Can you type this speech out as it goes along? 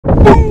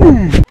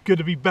Boom! Good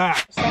to be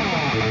back.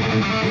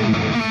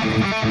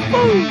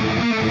 Boom!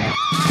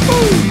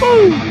 Boom!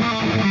 Boom!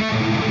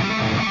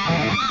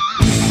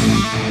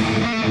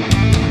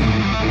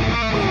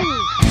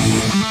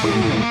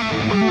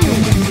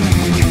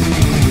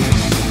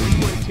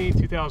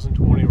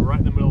 2020, we're right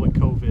in the middle of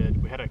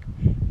COVID. We had a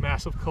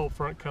massive cold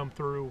front come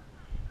through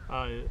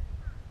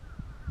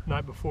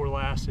night before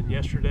last and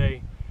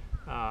yesterday.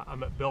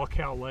 I'm at Bell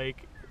Cow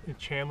Lake in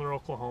Chandler,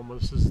 Oklahoma.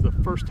 This is the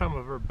first time I've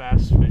ever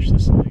bass fished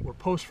this lake. We're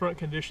post-front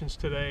conditions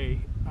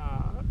today.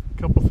 A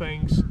couple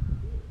things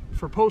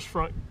for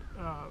post-front,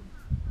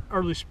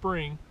 early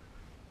spring.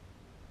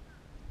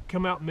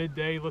 Come out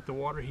midday, let the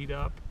water heat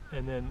up,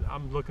 and then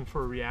I'm looking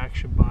for a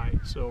reaction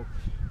bite. So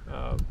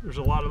there's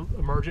a lot of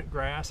emergent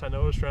grass I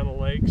noticed around the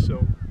lake,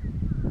 so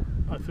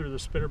I threw the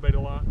spinnerbait a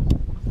lot.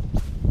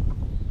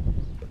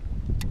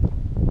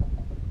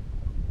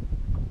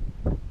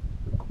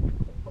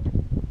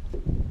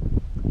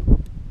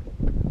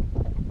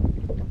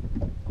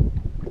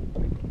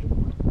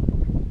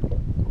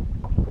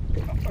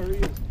 There he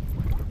is.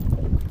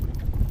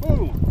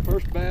 Boom!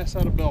 First bass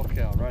out of Bell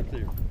Cow right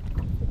there.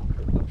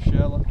 Little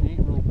shallow, he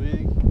ain't real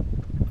big.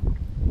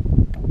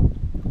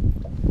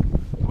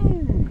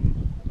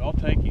 Boom! I'll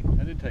take him.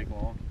 That didn't take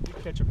long. You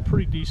catch a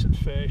pretty decent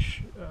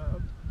fish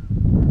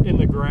in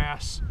the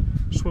grass,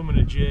 swimming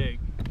a jig.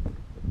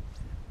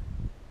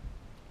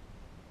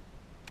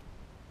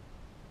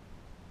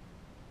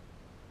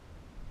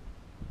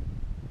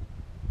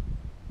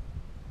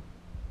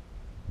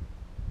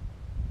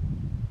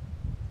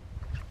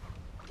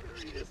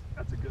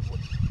 That's a good one.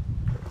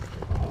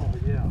 Oh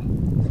yeah.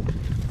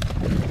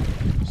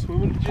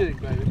 Swimming a jig,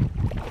 baby.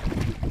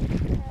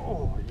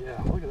 Oh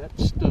yeah, look at that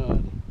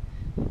stud.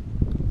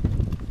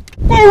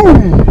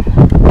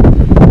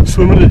 Boom!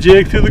 Swimming a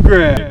jig through the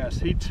grass.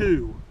 He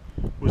too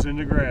was in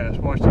the grass.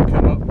 Watched him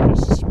come up and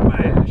just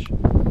smash.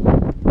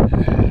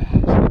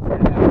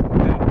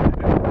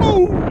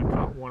 Boom! I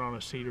caught one on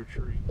a cedar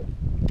tree.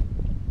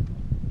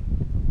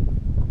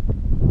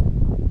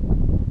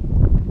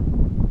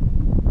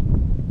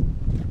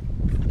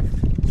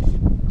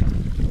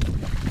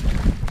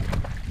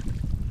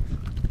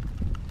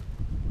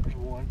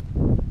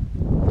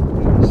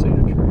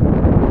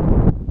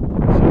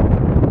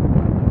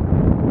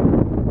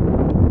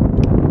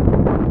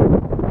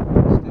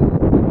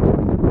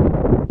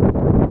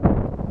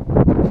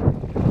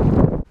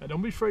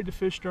 Don't be afraid to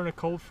fish during a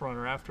cold front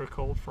or after a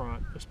cold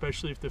front,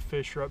 especially if the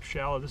fish are up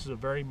shallow. This is a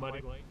very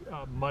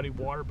muddy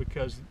water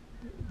because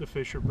the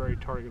fish are very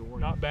target oriented.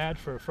 Not bad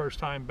for a first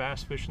time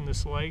bass fishing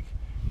this lake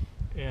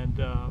and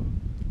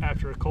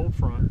after a cold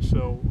front.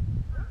 So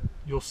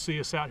you'll see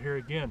us out here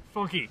again.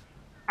 Funky,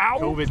 ow!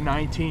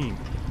 COVID-19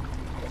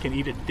 can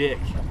eat a dick.